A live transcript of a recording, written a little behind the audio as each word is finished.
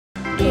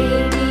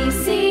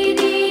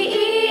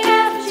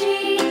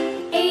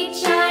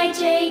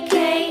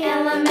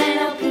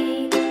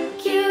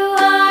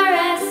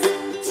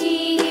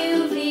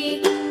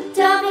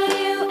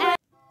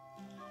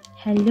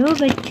Hello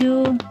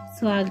बच्चों,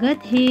 स्वागत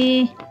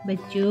है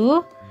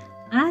बच्चों।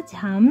 आज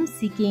हम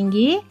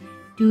सीखेंगे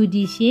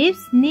 2D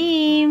शेप्स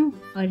नेम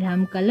और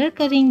हम कलर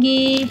करेंगे।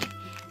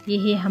 ये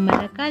है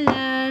हमारा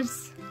colours.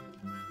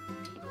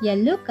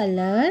 Yellow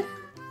colour,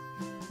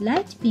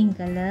 light pink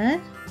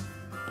colour,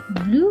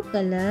 blue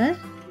colour,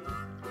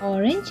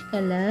 orange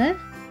colour,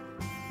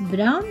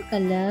 brown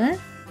colour,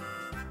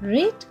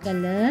 red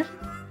colour,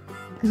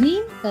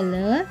 green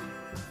colour,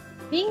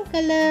 pink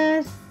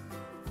colour,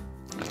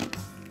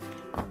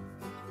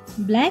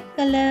 black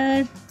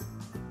color,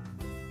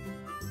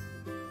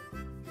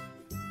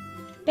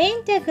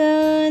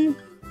 pentagon,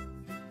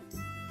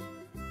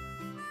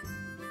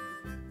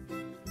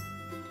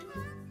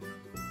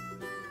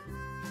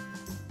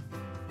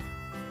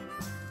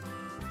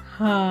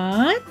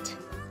 heart,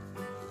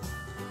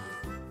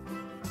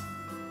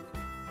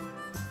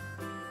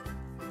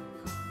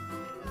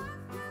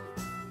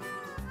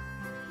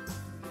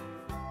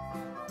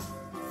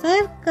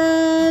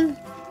 circle,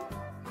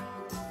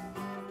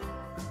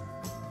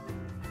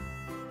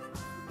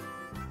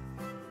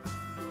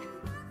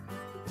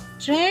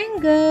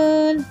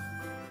 triangle,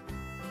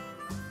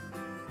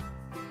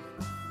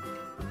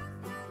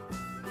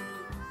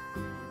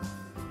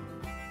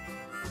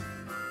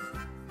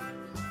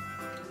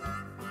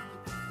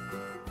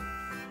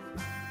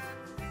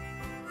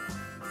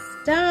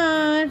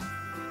 star,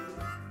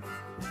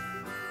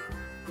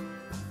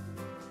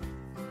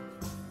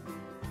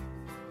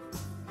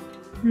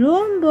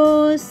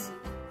 rhombus,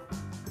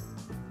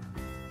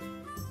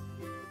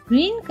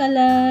 green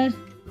color,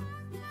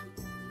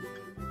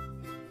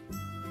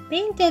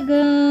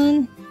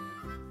 pentagon.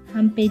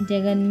 हम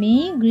pentagon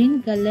में green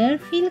colour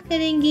fill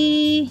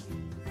करेंगे।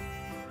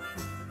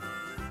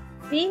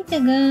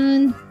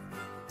 Pentagon,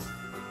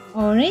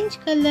 orange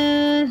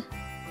colour,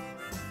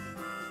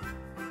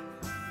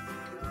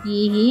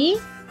 ये है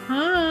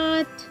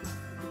heart.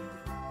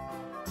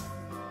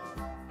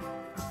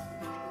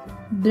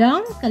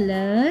 Brown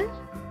colour,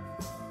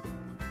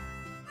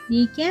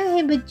 ये क्या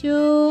है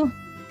बच्चों?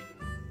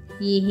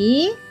 ये है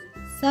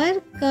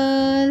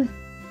सर्कल।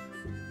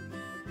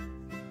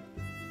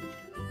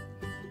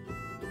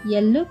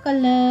 येलो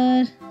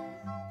कलर,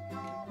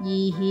 ये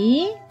है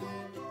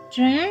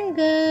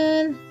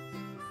ट्रायंगल।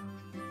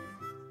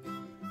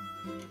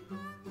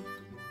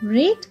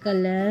 रेड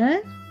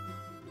कलर,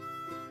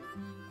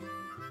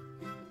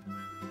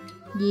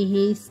 ये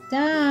है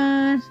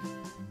स्टार।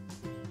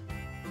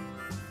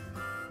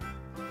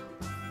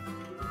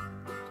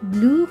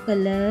 ब्लू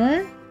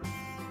कलर,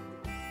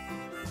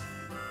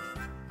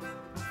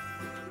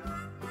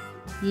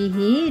 ये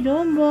है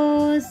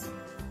rhombus.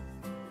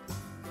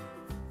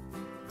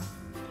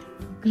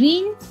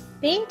 Green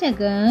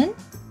pentagon,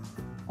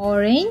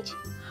 orange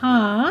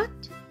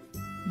heart,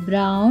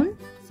 brown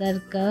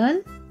circle,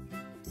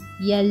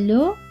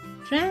 yellow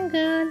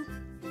triangle,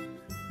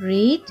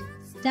 red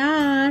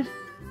star,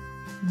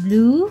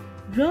 blue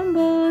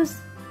rhombus.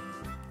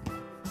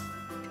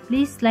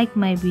 Please like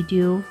my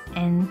video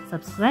and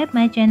subscribe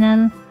my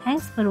channel.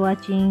 Thanks for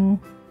watching.